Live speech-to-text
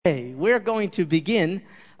Hey, we're going to begin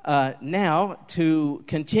now to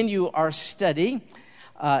continue our study.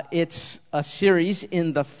 It's a series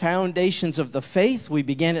in the Foundations of the Faith. We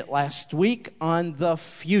began it last week on the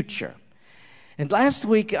future. And last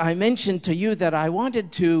week I mentioned to you that I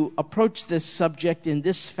wanted to approach this subject in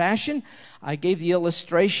this fashion. I gave the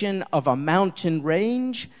illustration of a mountain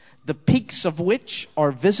range, the peaks of which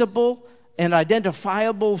are visible and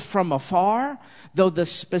identifiable from afar, though the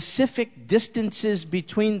specific distances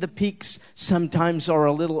between the peaks sometimes are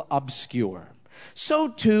a little obscure. So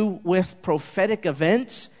too with prophetic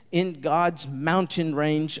events in God's mountain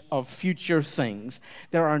range of future things.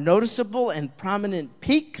 There are noticeable and prominent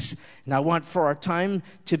peaks, and I want for our time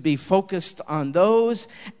to be focused on those.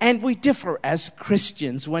 And we differ as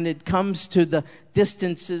Christians when it comes to the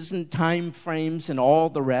distances and time frames and all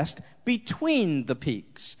the rest between the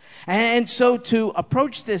peaks. And so to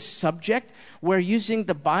approach this subject, we're using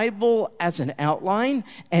the Bible as an outline,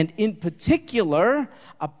 and in particular,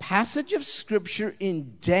 a passage of Scripture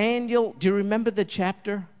in Daniel. Do you remember the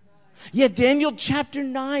chapter? Yeah, Daniel chapter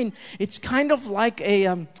 9. It's kind of like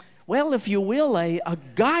a, if you will, a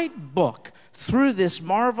guidebook through this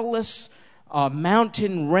marvelous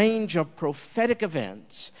mountain range of prophetic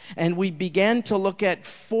events. And we began to look at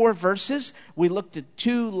 4 verses. We looked at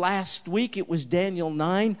 2 last week. It was Daniel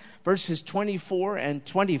 9, verses 24 and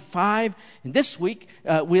 25. And this week,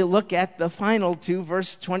 we'll look at the final 2,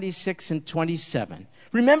 verse 26 and 27.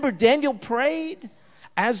 Remember, Daniel prayed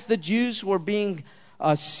as the Jews were being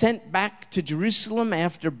sent back to Jerusalem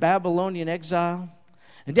after Babylonian exile.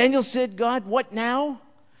 And Daniel said, God, what now?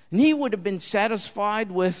 And he would have been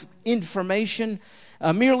satisfied with information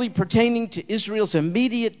merely pertaining to Israel's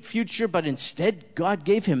immediate future, but instead God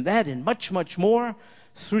gave him that and much, much more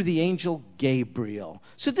through the angel Gabriel.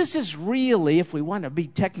 So this is really, if we want to be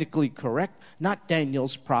technically correct, not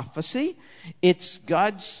Daniel's prophecy. It's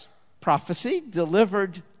God's prophecy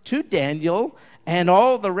delivered to Daniel and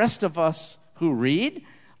all the rest of us who read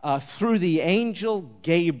through the angel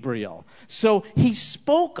Gabriel. So he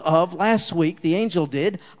spoke of, last week, the angel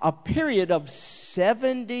did, a period of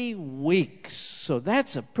 70 weeks. So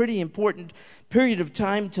that's a pretty important period of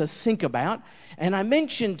time to think about. And I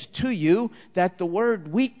mentioned to you that the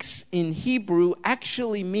word weeks in Hebrew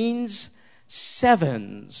actually means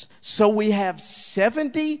sevens. So we have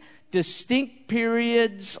 70 distinct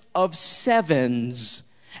periods of sevens.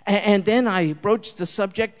 And then I broached the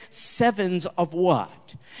subject, sevens of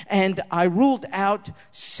what? And I ruled out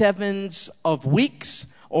sevens of weeks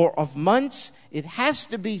or of months. It has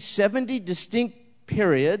to be 70 distinct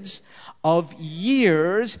periods of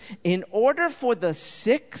years in order for the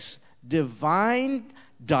 6 divine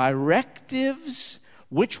directives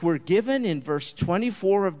which were given in verse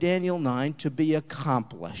 24 of Daniel 9 to be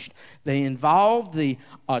accomplished. They involved the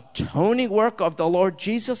atoning work of the Lord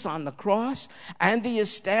Jesus on the cross and the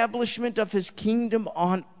establishment of his kingdom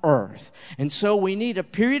on earth. And so we need a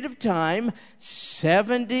period of time,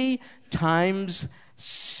 70 times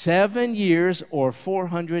 7 years, or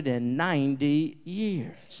 490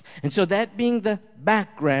 years. And so that being the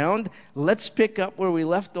background, let's pick up where we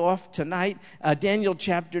left off tonight, Daniel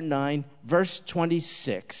chapter 9, verse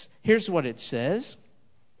 26. Here's what it says.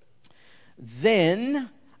 Then,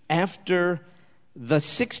 after the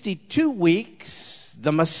 62 weeks,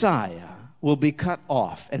 the Messiah will be cut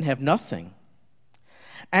off and have nothing.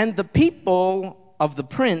 And the people of the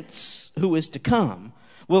prince who is to come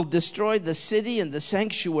will destroy the city and the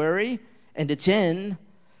sanctuary, and its end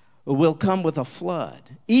will come with a flood.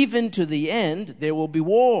 Even to the end, there will be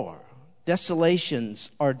war.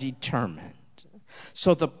 Desolations are determined.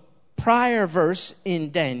 So the prior verse in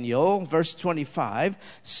Daniel, verse 25,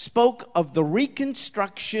 spoke of the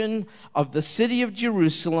reconstruction of the city of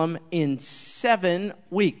Jerusalem in 7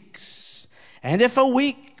 weeks. And if a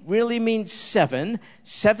week really means 7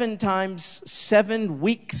 times 7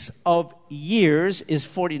 weeks of years is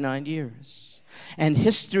 49 years. And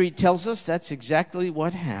history tells us that's exactly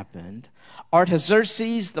what happened.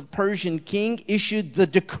 Artaxerxes, the Persian king, issued the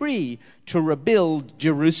decree to rebuild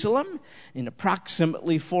Jerusalem in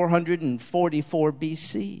approximately 444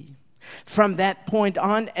 BC. From that point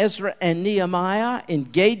on, Ezra and Nehemiah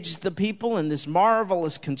engaged the people in this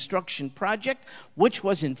marvelous construction project, which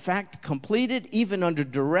was in fact completed even under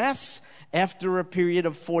duress after a period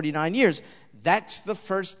of 49 years. That's the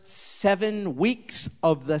first 7 weeks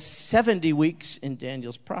of the 70 weeks in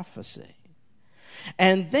Daniel's prophecy.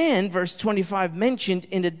 And then verse 25 mentioned,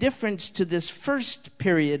 in a difference to this first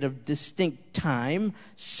period of distinct time,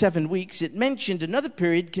 7 weeks, it mentioned another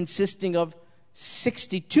period consisting of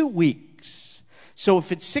 62 weeks. So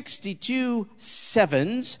if it's 62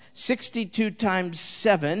 sevens, 62 times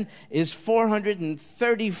 7 is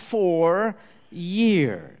 434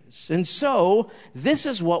 years. And so this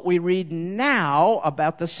is what we read now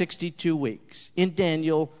about the 62 weeks in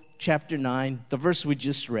Daniel chapter 9, the verse we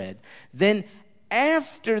just read. Then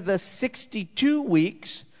after the 62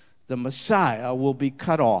 weeks, the Messiah will be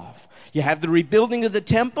cut off. You have the rebuilding of the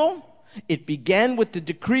temple. It began with the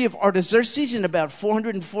decree of Artaxerxes in about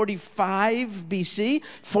 445 BC,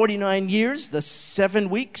 49 years, the 7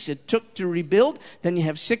 weeks it took to rebuild. Then you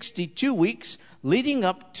have 62 weeks leading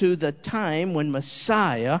up to the time when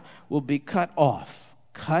Messiah will be cut off.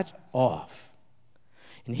 Cut off.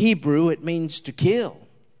 In Hebrew, it means to kill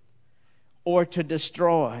or to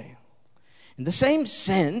destroy. In the same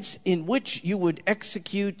sense in which you would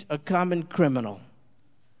execute a common criminal.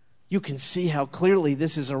 You can see how clearly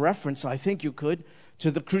this is a reference, I think you could, to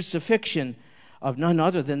the crucifixion of none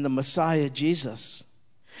other than the Messiah Jesus.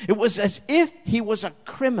 It was as if he was a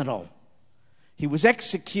criminal. He was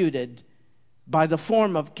executed by the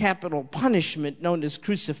form of capital punishment known as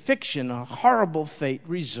crucifixion, a horrible fate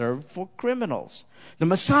reserved for criminals. The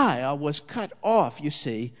Messiah was cut off, you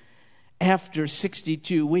see, after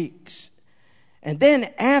 62 weeks. And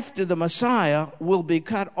then after the Messiah will be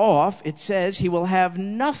cut off, it says he will have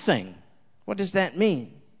nothing. What does that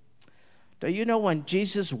mean? Do you know when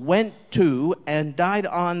Jesus went to and died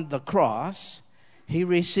on the cross, he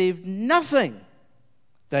received nothing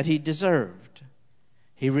that he deserved.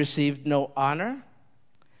 He received no honor.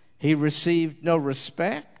 He received no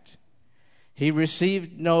respect. He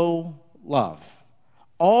received no love.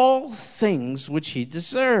 All things which he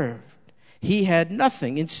deserved. He had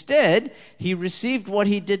nothing. Instead, he received what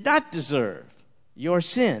he did not deserve, your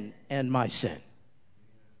sin and my sin.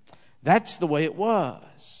 That's the way it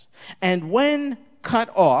was. And when cut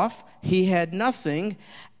off, he had nothing,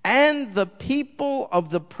 and the people of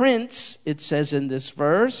the prince, it says in this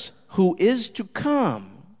verse, who is to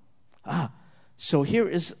come. So here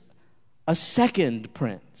is a second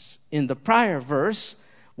prince. In the prior verse,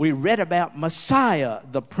 we read about Messiah,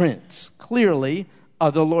 the prince, clearly,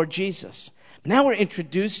 of the Lord Jesus. Now we're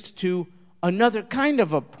introduced to another kind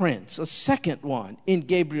of a prince, a second one in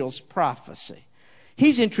Gabriel's prophecy.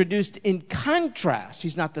 He's introduced in contrast.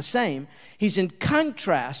 He's not the same. He's in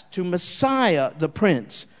contrast to Messiah, the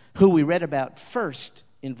prince, who we read about first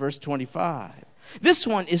in verse 25. This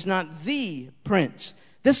one is not the prince.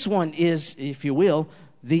 This one is, if you will,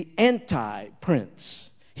 the anti-prince.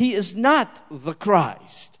 He is not the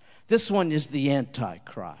Christ. This one is the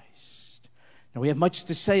Antichrist. Now, we have much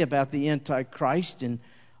to say about the Antichrist in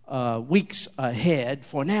weeks ahead.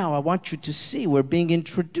 For now, I want you to see we're being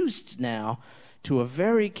introduced now to a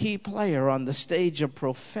very key player on the stage of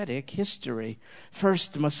prophetic history.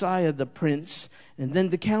 First, Messiah the Prince, and then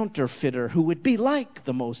the counterfeiter, who would be like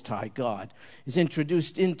the Most High God, is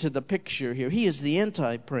introduced into the picture here. He is the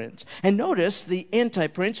Anti-Prince. And notice the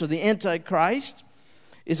Anti-Prince or the Antichrist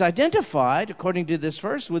is identified, according to this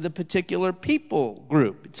verse, with a particular people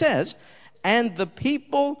group. It says, and the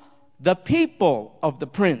people of the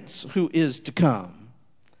prince who is to come.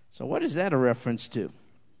 So what is that a reference to?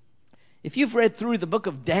 If you've read through the book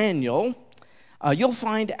of Daniel, you'll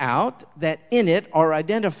find out that in it are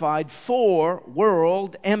identified 4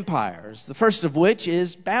 world empires, the first of which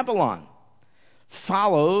is Babylon,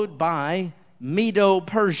 followed by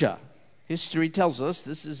Medo-Persia. History tells us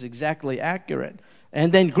this is exactly accurate.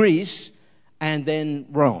 And then Greece, and then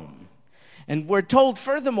Rome. And we're told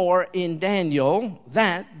furthermore in Daniel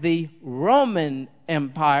that the Roman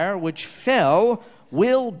Empire, which fell,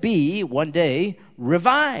 will be one day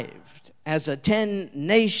revived as a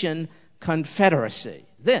 10-nation confederacy.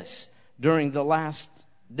 This during the last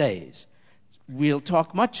days. We'll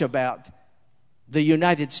talk much about the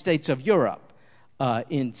United States of Europe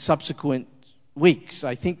in subsequent weeks.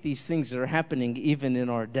 I think these things are happening even in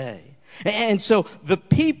our day. And so the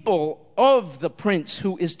people of the prince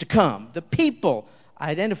who is to come, the people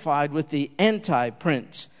identified with the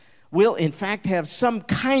anti-prince, will in fact have some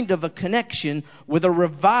kind of a connection with a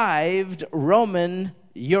revived Roman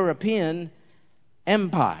European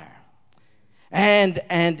empire. And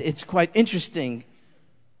it's quite interesting,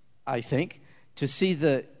 I think, to see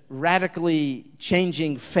the radically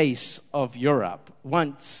changing face of Europe,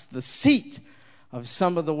 once the seat of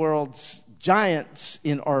some of the world's giants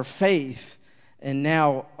in our faith, and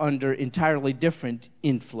now under entirely different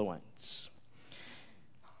influence.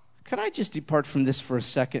 Could I just depart from this for a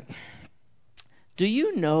second? Do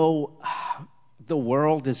you know the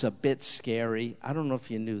world is a bit scary? I don't know if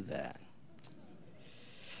you knew that.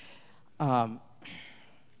 And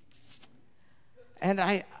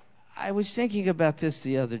I was thinking about this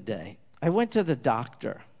the other day. I went to the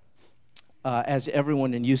doctor, as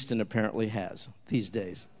everyone in Houston apparently has these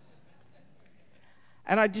days.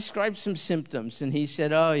 And I described some symptoms, and he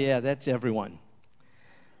said, oh, yeah, that's everyone.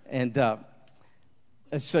 And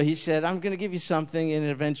so he said, I'm going to give you something, and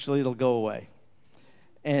eventually it'll go away.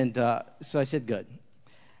 And so I said, good.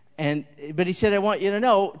 But he said, I want you to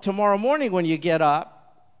know, tomorrow morning when you get up,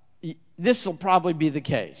 this will probably be the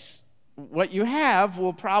case. What you have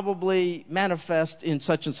will probably manifest in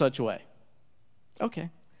such and such a way.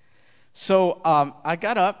 Okay. So I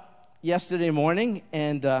got up yesterday morning,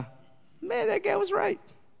 and man, that guy was right.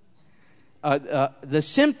 The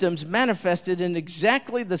symptoms manifested in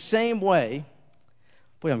exactly the same way.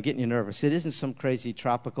 Boy, I'm getting you nervous. It isn't some crazy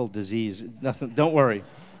tropical disease. Nothing. Don't worry.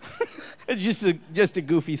 It's just a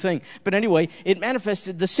goofy thing. But anyway, it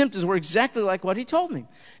manifested. The symptoms were exactly like what he told me.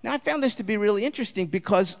 Now, I found this to be really interesting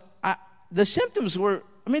because the symptoms were,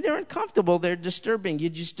 they're uncomfortable. They're disturbing. You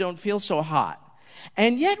just don't feel so hot.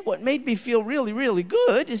 And yet, what made me feel really, really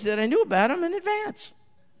good is that I knew about them in advance.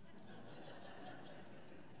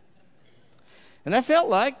 And I felt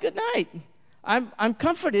like, good night. I'm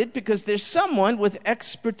comforted because there's someone with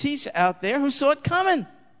expertise out there who saw it coming.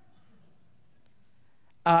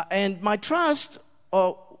 And my trust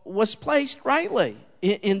was placed rightly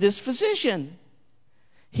in this physician.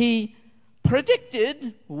 He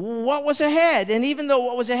predicted what was ahead. And even though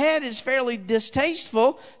what was ahead is fairly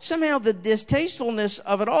distasteful, somehow the distastefulness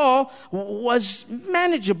of it all was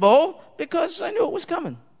manageable because I knew it was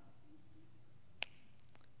coming.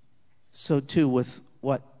 So too with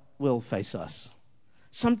what will face us.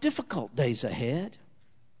 Some difficult days ahead.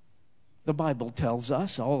 The Bible tells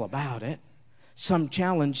us all about it. Some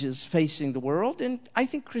challenges facing the world, and I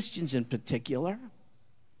think Christians in particular.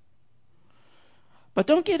 But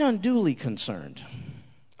don't get unduly concerned.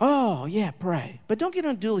 Oh, yeah, pray. But don't get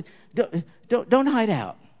unduly, don't hide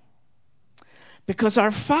out. Because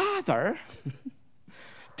our Father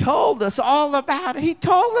told us all about it. He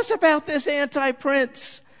told us about this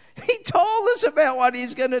anti-prince. He told us about what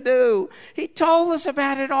he's going to do. He told us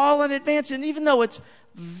about it all in advance. And even though it's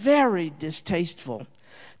very distasteful,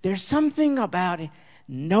 there's something about it,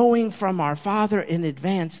 knowing from our Father in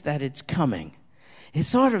advance that it's coming. It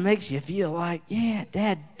sort of makes you feel like, yeah,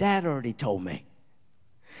 Dad already told me.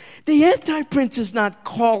 The Antichrist is not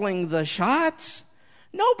calling the shots.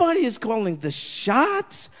 Nobody is calling the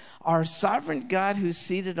shots. Our sovereign God who's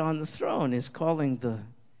seated on the throne is calling the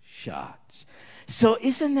shots. So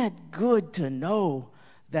isn't that good to know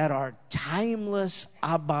that our timeless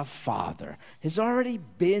Abba Father has already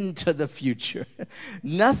been to the future?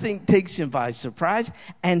 Nothing takes him by surprise,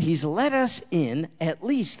 and he's let us in, at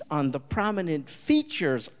least on the prominent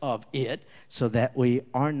features of it, so that we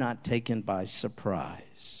are not taken by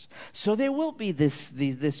surprise. So there will be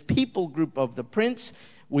this people group of the prince,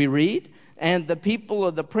 we read, and the people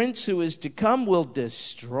of the prince who is to come will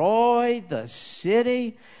destroy the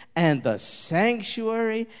city and the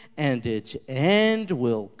sanctuary, and its end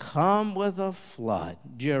will come with a flood.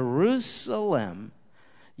 Jerusalem,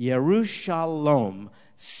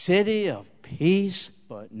 city of peace,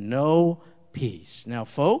 but no peace. Now,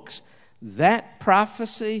 folks, that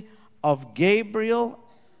prophecy of Gabriel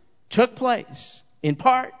took place, in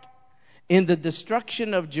part, in the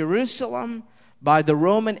destruction of Jerusalem by the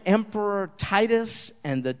Roman Emperor Titus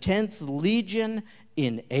and the 10th Legion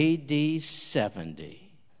in AD 70.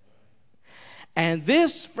 And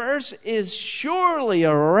this verse is surely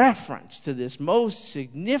a reference to this most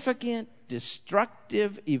significant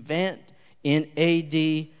destructive event in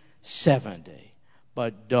AD 70.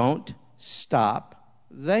 But don't stop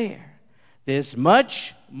there. There's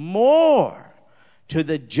much more to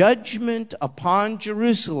the judgment upon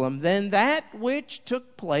Jerusalem than that which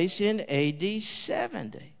took place in AD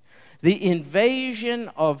 70. The invasion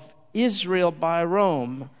of Israel by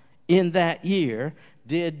Rome in that year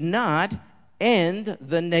did not end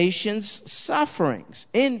the nation's sufferings.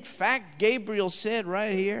 In fact, Gabriel said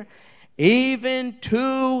right here, even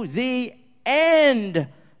to the end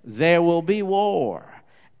there will be war.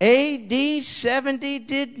 AD 70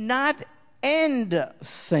 did not end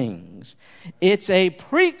things. It's a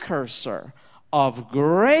precursor of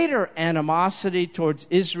greater animosity towards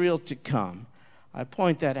Israel to come. I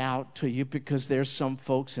point that out to you because there's some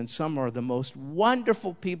folks, and some are the most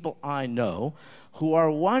wonderful people I know, who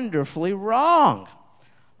are wonderfully wrong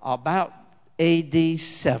about AD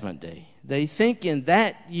 70. They think in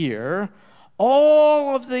that year,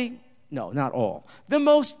 the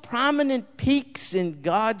most prominent peaks in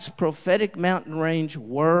God's prophetic mountain range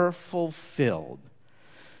were fulfilled.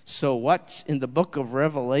 So what's in the book of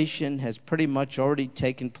Revelation has pretty much already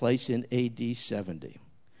taken place in AD 70.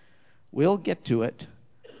 We'll get to it,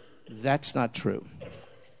 That's not true.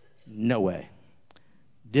 No way.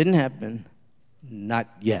 Didn't happen. Not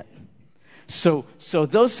yet. So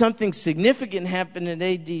though something significant happened in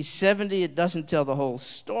AD 70, it doesn't tell the whole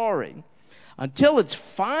story. Until its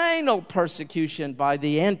final persecution by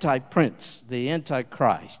the anti-prince, the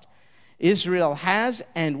Antichrist, Israel has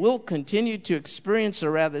and will continue to experience a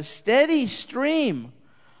rather steady stream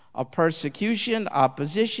of persecution,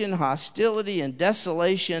 opposition, hostility, and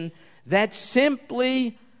desolation that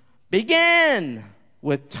simply began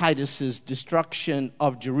with Titus's destruction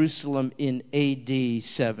of Jerusalem in AD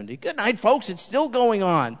 70. Good night, folks. It's still going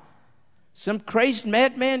on. Some crazed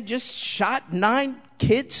madman just shot 9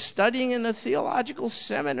 kids studying in a theological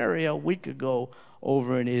seminary a week ago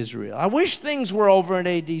over in Israel. I wish things were over in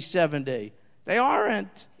AD 70. They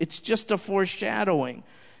aren't. It's just a foreshadowing.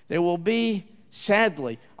 There will be,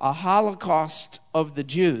 sadly, a Holocaust of the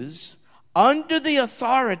Jews under the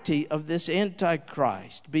authority of this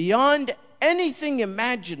Antichrist, beyond anything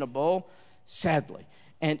imaginable, sadly,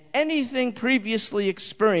 and anything previously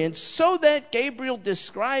experienced, so that Gabriel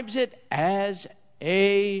describes it as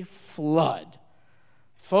a flood.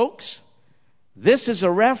 Folks, this is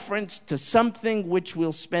a reference to something which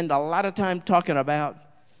we'll spend a lot of time talking about,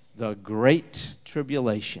 the Great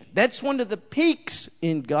Tribulation. That's one of the peaks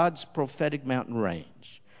in God's prophetic mountain range.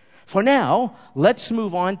 For now, let's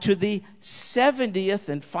move on to the 70th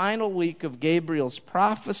and final week of Gabriel's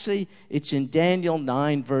prophecy. It's in Daniel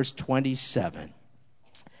 9, verse 27.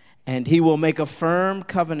 And he will make a firm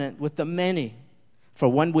covenant with the many for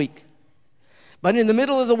 1 week. But in the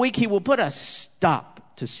middle of the week, he will put a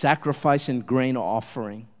stop to sacrifice and grain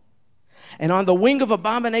offering. And on the wing of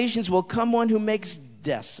abominations will come one who makes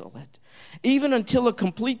desolate, even until a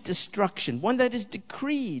complete destruction, one that is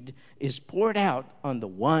decreed, is poured out on the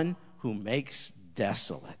one who makes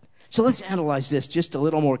desolate. So let's analyze this just a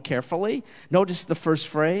little more carefully. Notice the first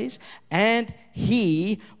phrase, and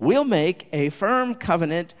he will make a firm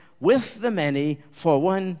covenant with the many for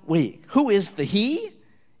 1 week. Who is the he?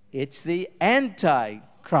 It's the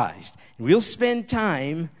Antichrist. We'll spend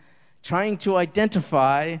time trying to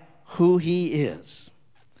identify who he is.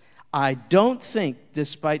 I don't think,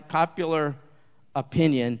 despite popular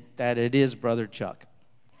opinion, that it is Brother Chuck.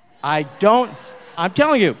 I'm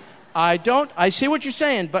telling you, I see what you're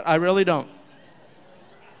saying, but I really don't.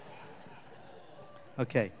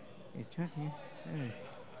 Okay. Is Chuck here?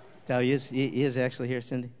 Oh, he is actually here,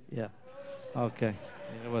 Cindy? Yeah. Okay.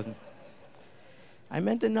 Yeah, it wasn't. I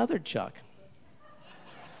meant another Chuck.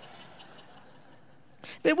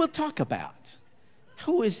 But we'll talk about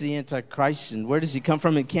who is the Antichrist and where does he come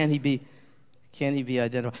from and can he be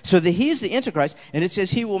identified? So he is the Antichrist, and it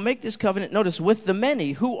says he will make this covenant, notice, with the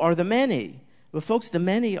many. Who are the many? Well, folks, the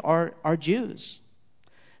many are Jews.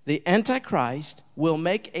 The Antichrist will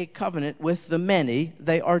make a covenant with the many.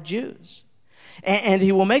 They are Jews. And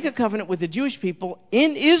he will make a covenant with the Jewish people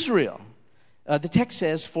in Israel. The text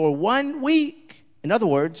says for 1 week. In other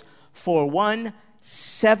words, for 1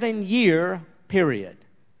 7-year period.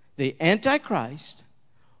 The Antichrist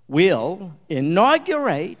will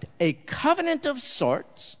inaugurate a covenant of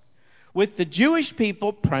sorts with the Jewish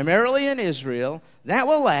people, primarily in Israel, that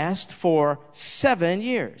will last for 7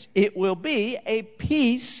 years. It will be a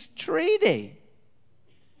peace treaty.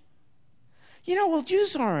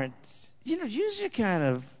 Jews are kind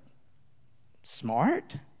of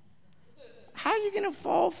smart. How are you going to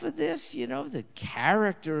fall for this? The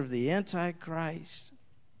character of the Antichrist.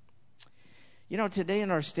 Today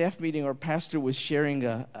in our staff meeting, our pastor was sharing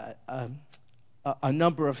a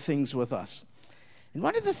number of things with us. And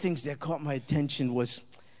one of the things that caught my attention was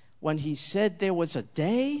when he said there was a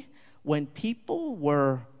day when people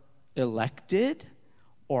were elected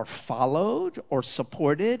or followed or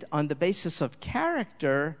supported on the basis of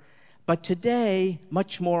character, but today,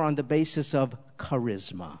 much more on the basis of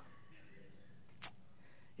charisma.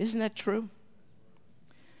 Isn't that true?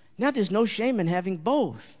 Now, there's no shame in having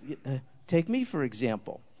both. Take me, for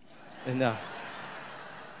example. And,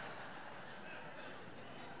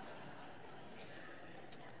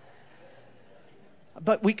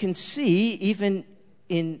 but we can see, even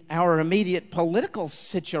in our immediate political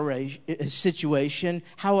situation,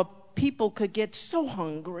 how people could get so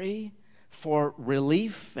hungry for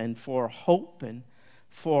relief and for hope and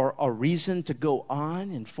for a reason to go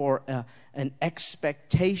on and for an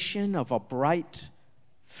expectation of a bright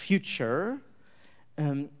future,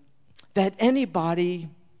 that anybody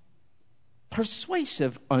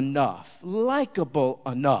persuasive enough, likable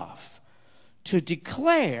enough to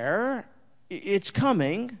declare it's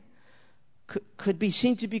coming could be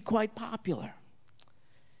seen to be quite popular.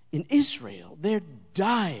 In Israel, they're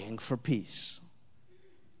dying for peace.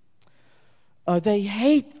 They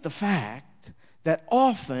hate the fact that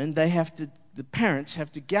often the parents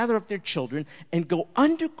have to gather up their children and go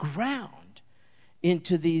underground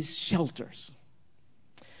into these shelters.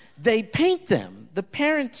 They paint them, the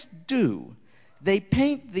parents do. They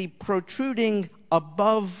paint the protruding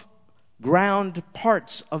above ground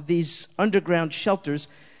parts of these underground shelters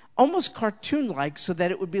almost cartoon-like so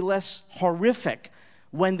that it would be less horrific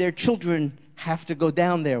when their children have to go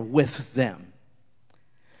down there with them.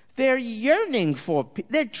 They're yearning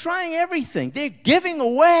they're trying everything. They're giving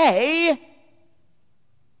away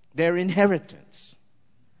their inheritance,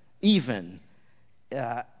 even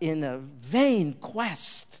in a vain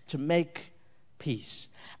quest to make peace.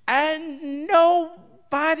 And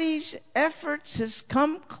nobody's efforts has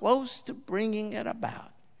come close to bringing it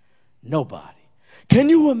about. Nobody. Can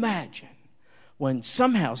you imagine when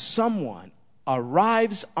somehow someone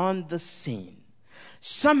arrives on the scene,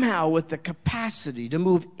 somehow with the capacity to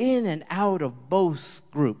move in and out of both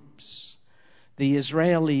groups, the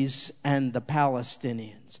Israelis and the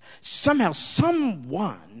Palestinians, somehow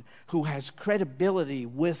someone who has credibility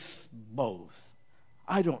with both,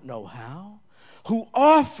 I don't know how, who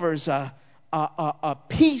offers a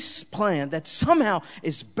peace plan that somehow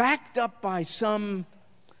is backed up by some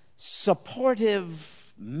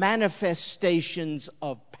supportive manifestations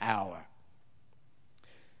of power.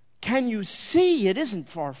 Can you see? It isn't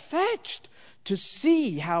far-fetched to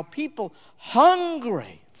see how people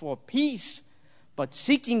hungry for peace, but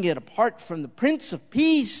seeking it apart from the Prince of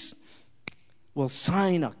Peace, will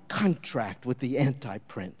sign a contract with the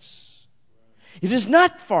anti-prince. It is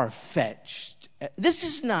not far-fetched. This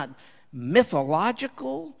is not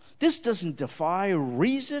mythological. This doesn't defy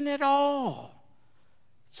reason at all.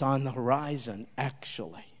 It's on the horizon,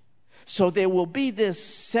 actually. So there will be this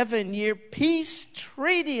 7-year peace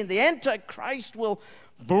treaty, and the Antichrist will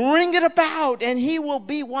bring it about, and he will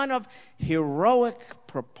be one of heroic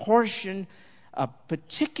proportion,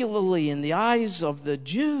 particularly in the eyes of the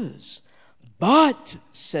Jews. But,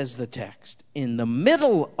 says the text, in the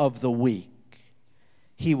middle of the week,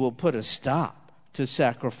 he will put a stop to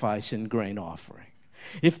sacrifice and grain offering.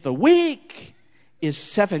 If the week is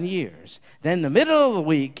 7 years, then the middle of the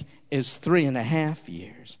week is 3.5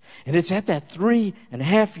 years. And it's at that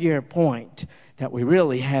 3.5 year point that we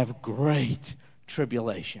really have great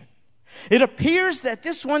tribulation. It appears that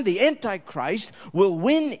this one, the Antichrist, will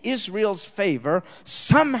win Israel's favor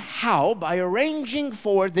somehow by arranging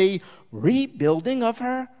for the rebuilding of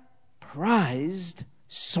her prized,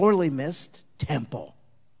 sorely missed temple.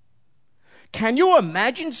 Can you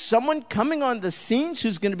imagine someone coming on the scenes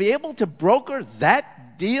who's going to be able to broker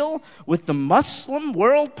that deal with the Muslim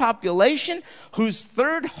world population, whose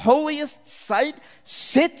third holiest site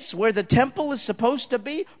sits where the temple is supposed to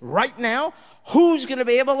be right now? Who's going to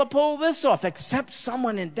be able to pull this off except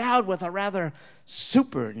someone endowed with a rather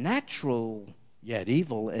supernatural yet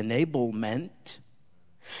evil enablement?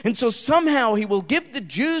 And so somehow he will give the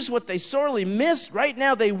Jews what they sorely missed. Right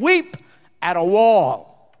now they weep at a wall.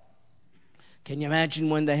 Can you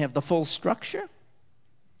imagine when they have the full structure?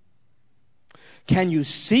 Can you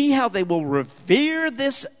see how they will revere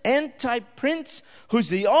this anti-prince who's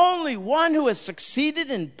the only one who has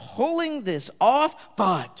succeeded in pulling this off?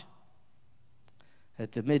 But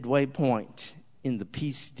at the midway point in the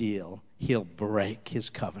peace deal, he'll break his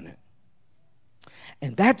covenant.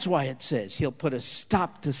 And that's why it says he'll put a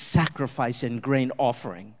stop to sacrifice and grain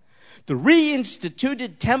offering. The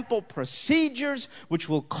reinstituted temple procedures, which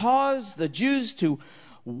will cause the Jews to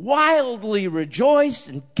wildly rejoice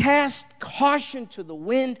and cast caution to the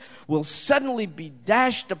wind, will suddenly be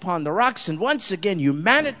dashed upon the rocks. And once again,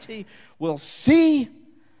 humanity will see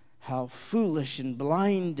how foolish and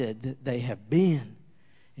blinded they have been.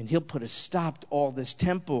 And he'll put a stop to all this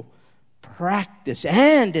temple practice.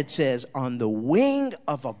 And it says, on the wing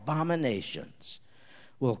of abominations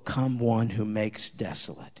will come one who makes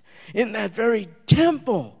desolate. In that very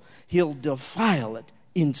temple, he'll defile it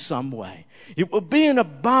in some way. It will be an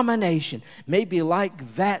abomination, maybe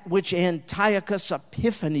like that which Antiochus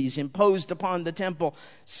Epiphanes imposed upon the temple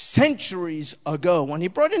centuries ago when he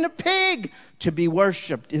brought in a pig to be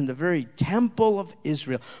worshipped in the very temple of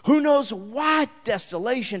Israel. Who knows what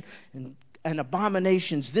desolation and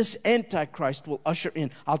abominations this Antichrist will usher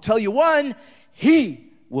in. I'll tell you one,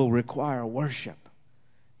 he will require worship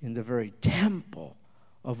in the very temple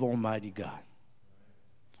of Almighty God.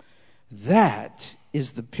 That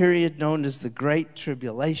is the period known as the Great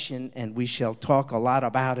Tribulation, and we shall talk a lot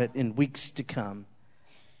about it in weeks to come.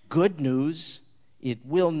 Good news, it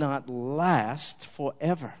will not last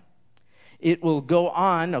forever. It will go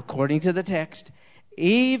on, according to the text,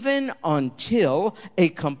 even until a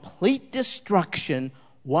complete destruction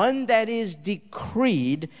one that is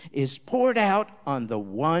decreed, is poured out on the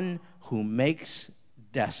one who makes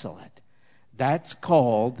desolate. That's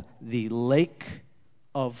called the lake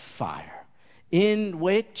of fire, in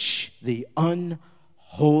which the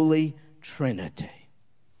unholy Trinity,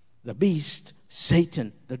 the beast,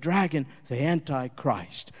 Satan, the dragon, the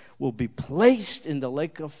Antichrist, will be placed in the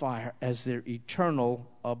lake of fire as their eternal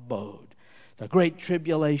abode. The great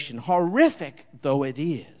tribulation, horrific though it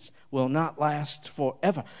is, will not last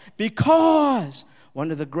forever, because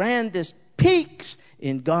one of the grandest peaks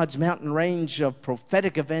in God's mountain range of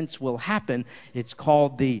prophetic events will happen. It's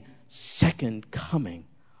called the second coming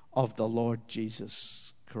of the Lord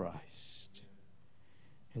Jesus Christ.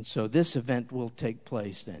 And so this event will take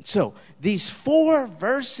place then. So these 4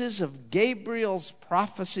 verses of Gabriel's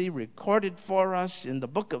prophecy recorded for us in the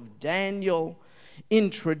book of Daniel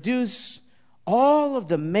introduce all of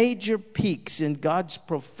the major peaks in God's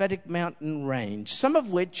prophetic mountain range, some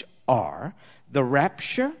of which are the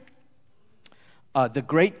rapture, the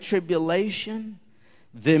great tribulation,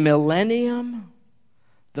 the millennium,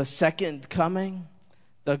 the second coming,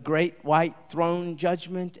 the great white throne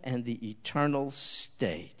judgment, and the eternal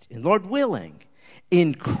state. And Lord willing,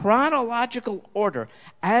 in chronological order,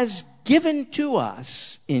 as given to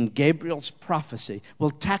us in Gabriel's prophecy,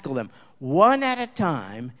 we'll tackle them one at a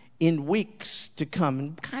time in weeks to come,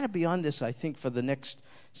 and kind of beyond this, I think, for the next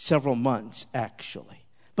several months, actually.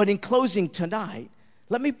 But in closing tonight,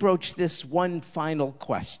 let me broach this one final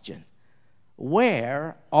question.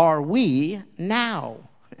 Where are we now?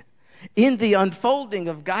 In the unfolding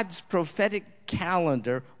of God's prophetic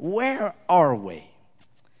calendar, where are we?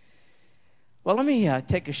 Well, let me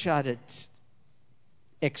take a shot at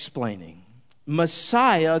explaining.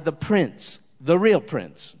 Messiah, the prince, the real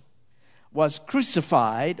prince, was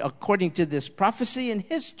crucified, according to this prophecy in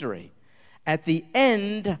history, at the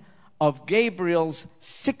end of Gabriel's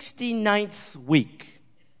 69th week.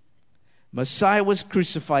 Messiah was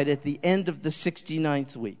crucified at the end of the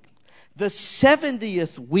 69th week. The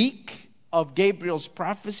 70th week of Gabriel's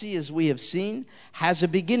prophecy, as we have seen, has a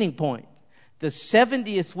beginning point. The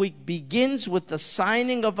 70th week begins with the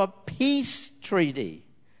signing of a peace treaty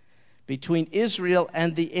between Israel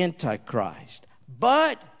and the Antichrist.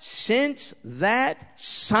 But since that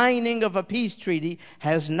signing of a peace treaty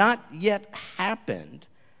has not yet happened,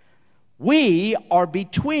 we are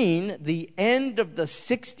between the end of the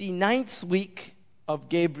 69th week of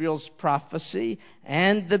Gabriel's prophecy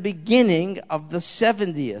and the beginning of the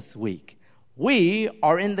 70th week. We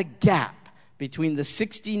are in the gap between the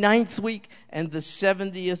 69th week and the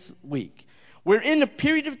 70th week. We're in a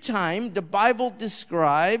period of time the Bible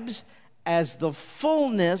describes as the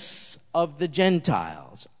fullness of the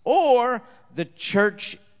Gentiles, or the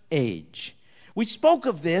church age. We spoke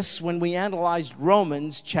of this when we analyzed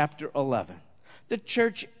Romans chapter 11. The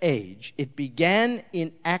church age, it began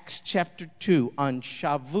in Acts chapter 2 on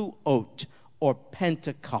Shavuot, or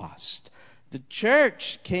Pentecost. The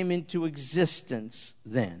church came into existence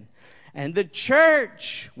then. And the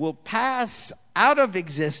church will pass out of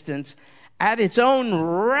existence at its own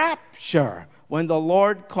rapture when the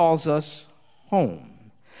Lord calls us home.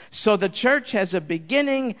 So the church has a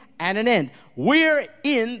beginning and an end. We're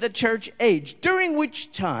in the church age, during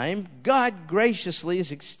which time God graciously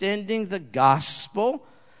is extending the gospel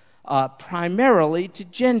primarily to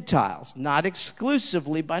Gentiles. Not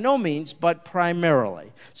exclusively, by no means, but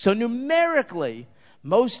primarily. So numerically,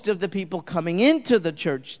 most of the people coming into the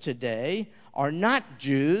church today are not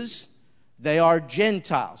Jews. They are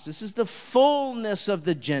Gentiles. This is the fullness of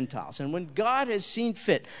the Gentiles. And when God has seen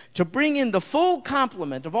fit to bring in the full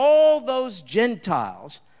complement of all those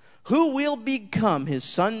Gentiles who will become his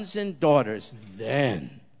sons and daughters,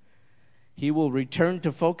 then he will return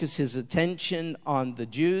to focus his attention on the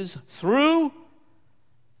Jews through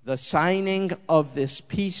the signing of this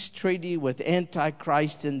peace treaty with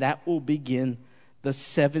Antichrist, and that will begin the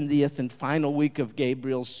 70th and final week of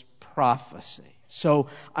Gabriel's prophecy. So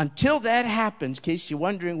until that happens, in case you're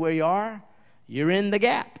wondering where you are, you're in the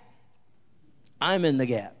gap. I'm in the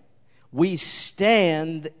gap. We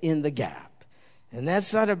stand in the gap. And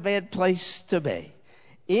that's not a bad place to be.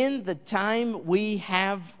 In the time we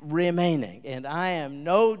have remaining, and I am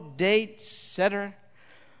no date setter,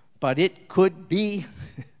 but it could be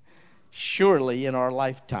surely in our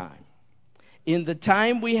lifetime. In the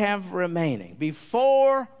time we have remaining,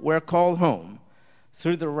 before we're called home,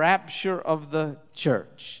 through the rapture of the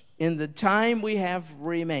church, in the time we have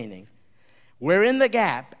remaining, we're in the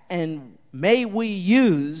gap, and may we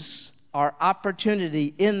use our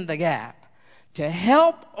opportunity in the gap to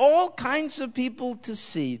help all kinds of people to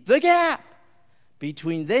see the gap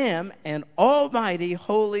between them and almighty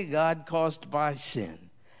holy God caused by sin.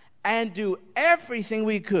 and do everything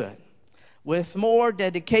we could with more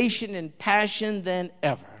dedication and passion than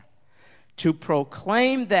ever to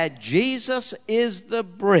proclaim that Jesus is the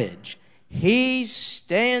bridge. He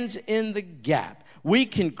stands in the gap. We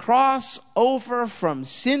can cross over from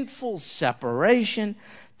sinful separation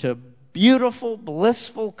to beautiful,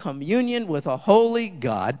 blissful communion with a holy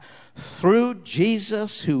God through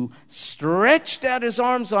Jesus, who stretched out his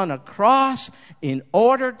arms on a cross in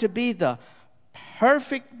order to be the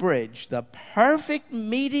perfect bridge, the perfect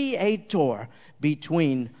mediator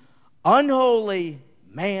between unholy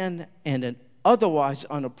man and an otherwise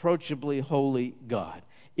unapproachably holy God.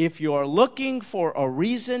 If you're looking for a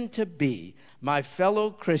reason to be, my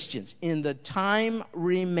fellow Christians, in the time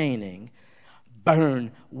remaining,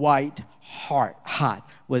 burn white hot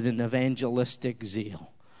with an evangelistic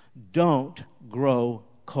zeal. Don't grow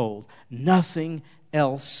cold. Nothing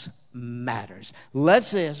else matters.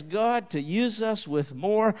 Let's ask God to use us with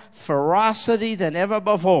more ferocity than ever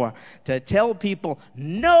before to tell people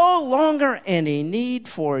no longer any need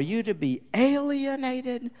for you to be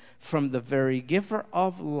alienated from the very giver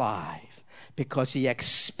of life, because he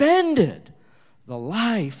expended the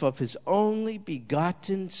life of his only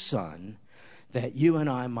begotten Son that you and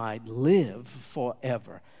I might live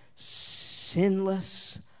forever,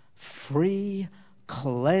 sinless, free,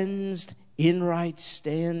 cleansed, in right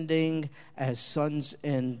standing as sons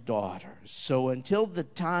and daughters. So until the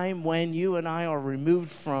time when you and I are removed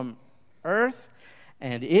from earth,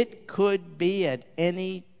 and it could be at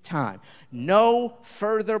any time, no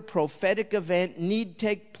further prophetic event need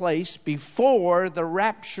take place before the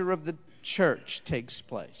rapture of the church takes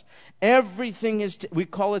place. Everything is, we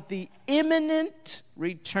call it the imminent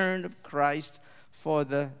return of Christ for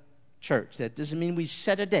the church. That doesn't mean we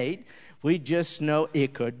set a date. We just know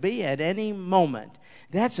it could be at any moment.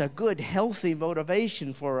 That's a good, healthy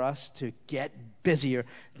motivation for us to get busier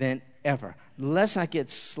than ever. Let's not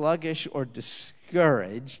get sluggish or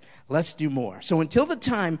discouraged. Let's do more. So until the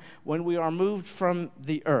time when we are moved from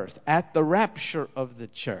the earth at the rapture of the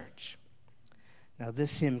church. Now,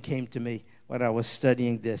 this hymn came to me when I was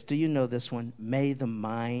studying this. Do you know this one? May the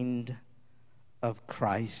mind of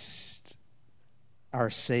Christ,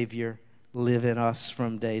 our Savior, live in us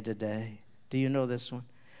from day to day. Do you know this one?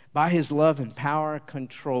 By his love and power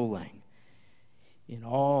controlling in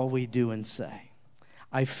all we do and say.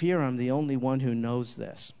 I fear I'm the only one who knows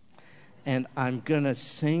this. And I'm going to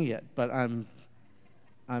sing it, but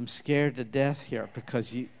I'm scared to death here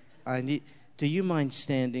because do you mind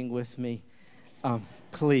standing with me?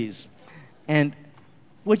 Please. And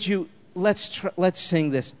would you, let's sing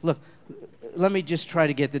this. Look, let me just try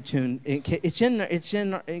to get the tune. It's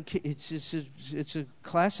a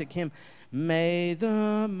classic hymn. May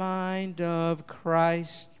the mind of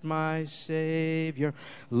Christ, my Savior,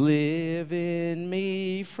 live in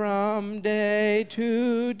me from day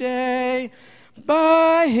to day,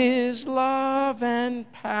 by his love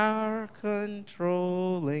and power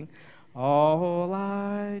controlling all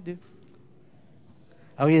I do.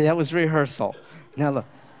 Oh yeah, that was rehearsal. Now look.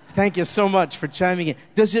 Thank you so much for chiming in.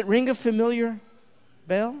 Does it ring a familiar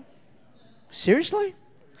bell? Seriously?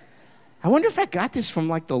 I wonder if I got this from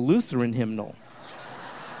like the Lutheran hymnal.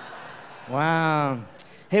 Wow.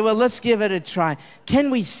 Hey, well, let's give it a try.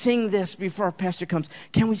 Can we sing this before our pastor comes?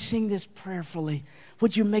 Can we sing this prayerfully?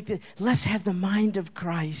 Would you make it? Let's have the mind of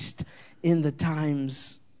Christ in the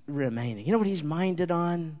times remaining. You know what he's minded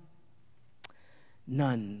on?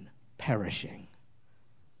 None perishing,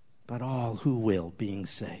 but all who will being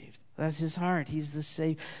saved. That's his heart. He's the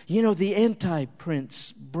Savior. You know, the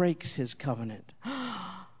anti-prince breaks his covenant. The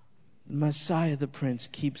Messiah, the Prince,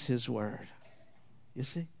 keeps his word. You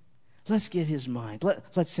see? Let's get his mind.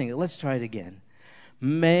 Let's sing it. Let's try it again.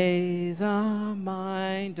 May the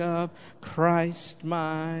mind of Christ,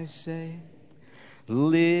 my Savior,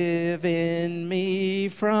 live in me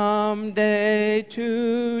from day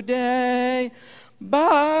to day,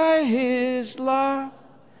 by his love,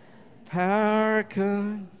 power,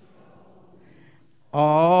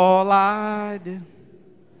 all I do.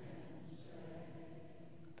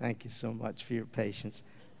 Thank you so much for your patience.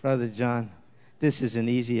 Brother John, this is an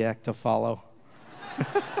easy act to follow.